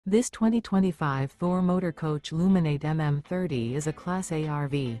This 2025 Thor Motor Coach Luminate MM30 is a Class A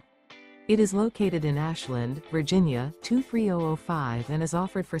RV. It is located in Ashland, Virginia, 23005 and is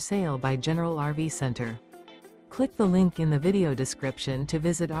offered for sale by General RV Center. Click the link in the video description to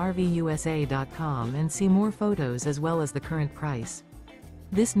visit RVUSA.com and see more photos as well as the current price.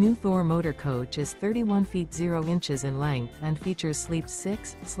 This new Thor Motor Coach is 31 feet 0 inches in length and features Sleep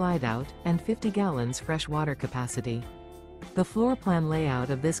 6, Slideout, and 50 gallons fresh water capacity. The floor plan layout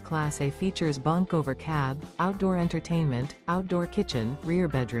of this Class A features bunk over cab, outdoor entertainment, outdoor kitchen, rear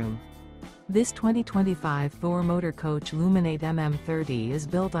bedroom. This 2025 Thor Motor Coach Luminate MM30 is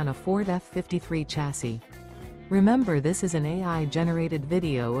built on a Ford F53 chassis. Remember, this is an AI-generated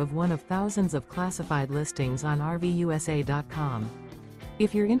video of one of thousands of classified listings on RVUSA.com.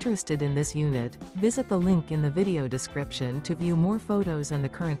 If you're interested in this unit, visit the link in the video description to view more photos and the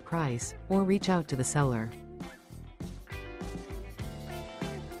current price, or reach out to the seller.